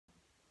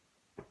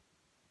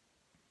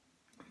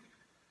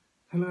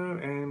Hello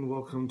and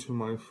welcome to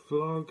my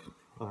vlog.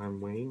 I'm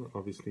Wayne,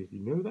 obviously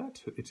you know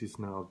that. It is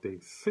now day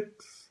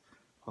 6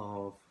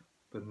 of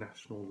the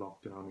national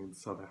lockdown in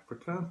South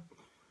Africa.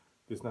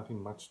 There's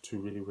nothing much to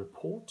really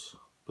report,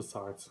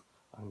 besides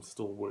I'm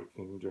still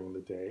working during the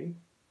day.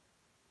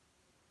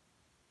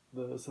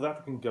 The South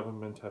African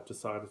government have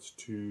decided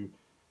to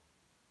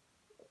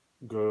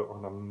go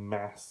on a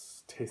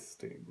mass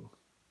testing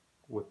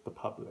with the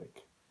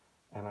public,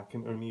 and I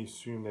can only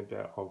assume that they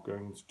are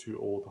going to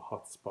all the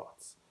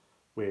hotspots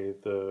where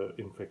the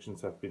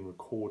infections have been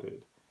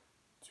recorded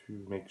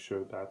to make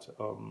sure that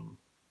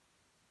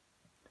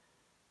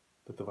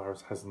that the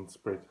virus hasn't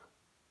spread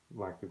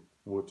like it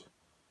would.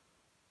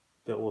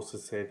 They also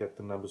say that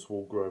the numbers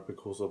will grow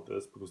because of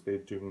this, because they're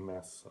doing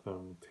mass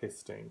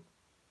testing.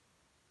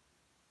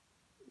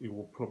 You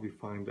will probably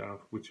find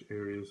out which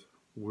areas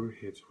were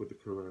hit with the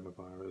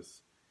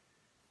coronavirus.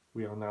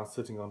 We are now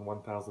sitting on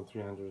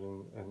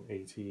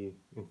 1,380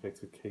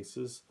 infected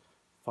cases,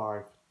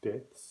 5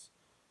 deaths,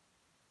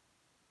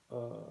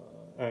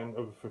 and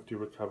over 50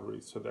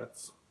 recoveries, so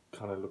that's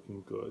kind of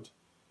looking good.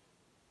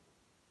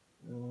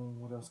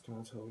 What else can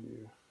I tell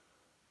you?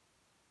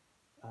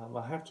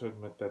 I have to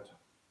admit that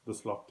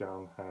this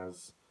lockdown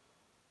has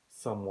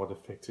somewhat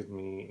affected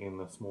me in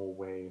a small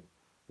way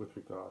with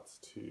regards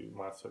to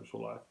my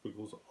social life,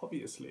 because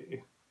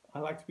obviously I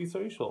like to be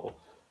social.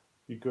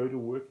 You go to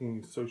work and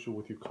you're social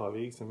with your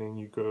colleagues, and then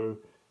you go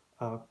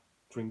out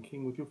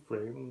drinking with your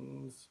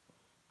friends.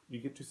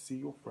 You get to see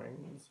your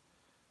friends.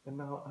 And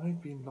now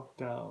I've been locked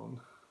down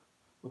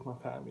with my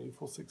family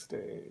for 6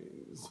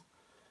 days.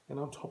 And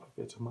on top of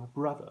it, my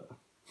brother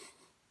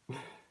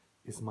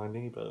is my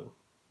neighbor.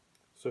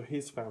 So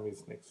his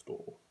family's next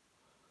door.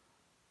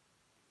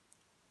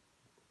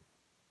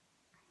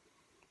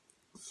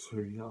 So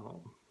yeah.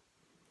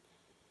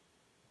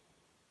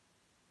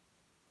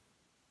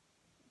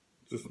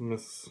 Just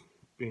miss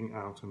being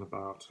out and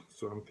about.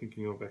 So I'm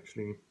thinking of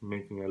actually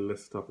making a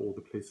list of all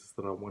the places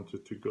that I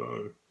wanted to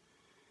go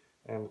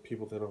and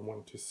people that I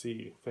want to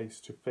see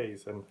face to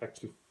face and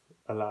actually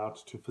allowed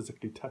to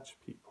physically touch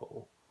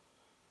people.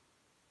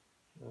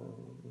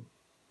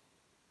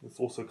 It's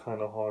also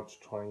kind of hard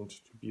trying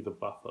to be the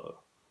buffer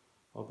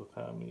of the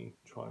family,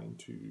 trying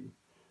to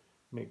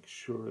make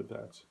sure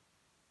that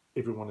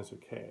everyone is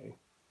okay.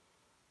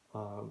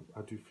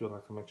 I do feel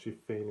like I'm actually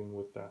failing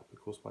with that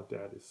because my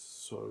dad is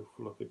so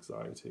full of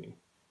anxiety.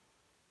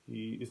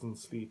 He isn't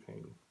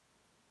sleeping.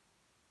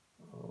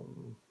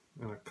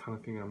 And I kind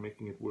of think I'm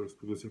making it worse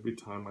because every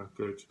time I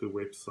go to the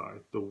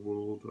website, the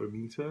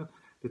Worldometer,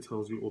 that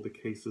tells you all the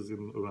cases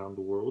in around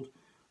the world,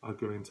 I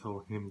go and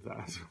tell him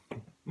that.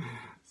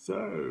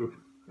 So,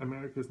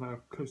 America is now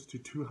close to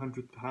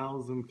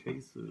 200,000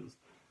 cases.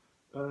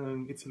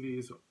 Italy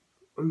is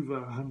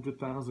over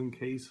 100,000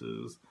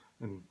 cases.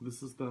 And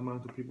this is the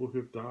amount of people who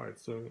have died.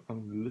 So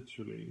I'm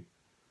literally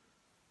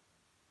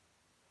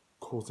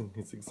causing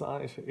his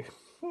anxiety.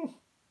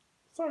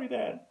 Sorry,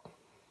 Dad.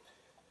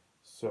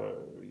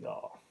 So,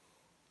 yeah.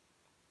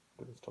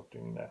 Gonna stop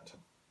doing that.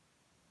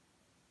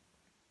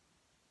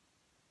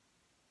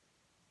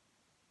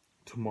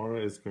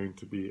 Tomorrow is going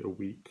to be a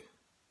week.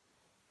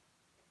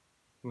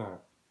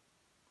 No.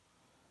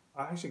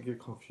 I actually get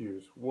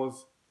confused.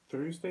 Was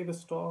Thursday the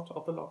start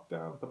of the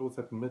lockdown? But it was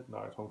at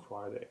midnight on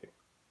Friday.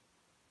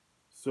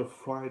 So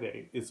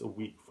Friday is a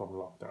week from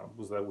lockdown,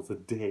 because that was a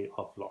day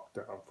of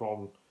lockdown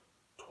from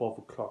 12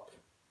 o'clock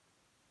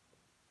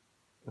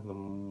in the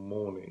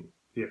morning.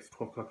 Yes,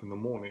 12 o'clock in the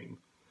morning.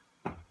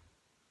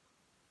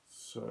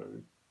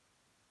 So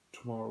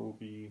tomorrow will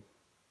be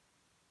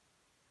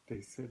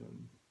day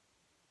 7.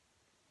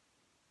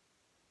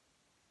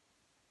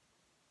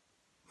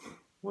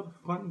 What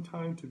a fun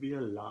time to be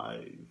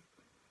alive.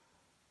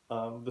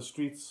 The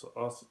streets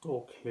are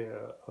still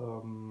clear.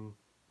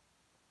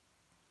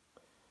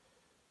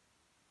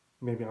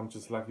 Maybe I'm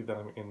just lucky that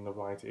I'm in the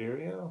right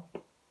area.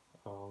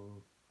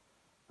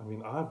 I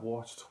mean, I've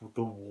watched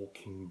The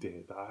Walking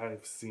Dead.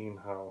 I've seen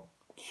how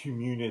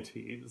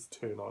communities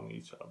turn on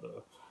each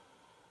other.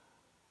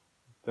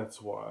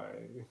 That's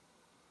why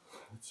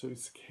it's so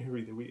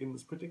scary that we're in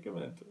this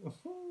predicament.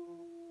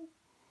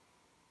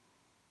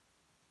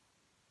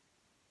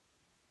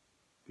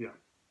 Yeah.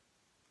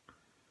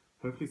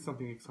 Hopefully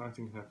something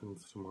exciting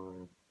happens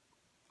tomorrow.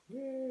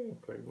 Yay,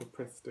 playing with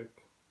press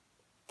stick.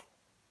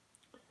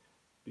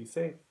 Be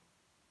safe.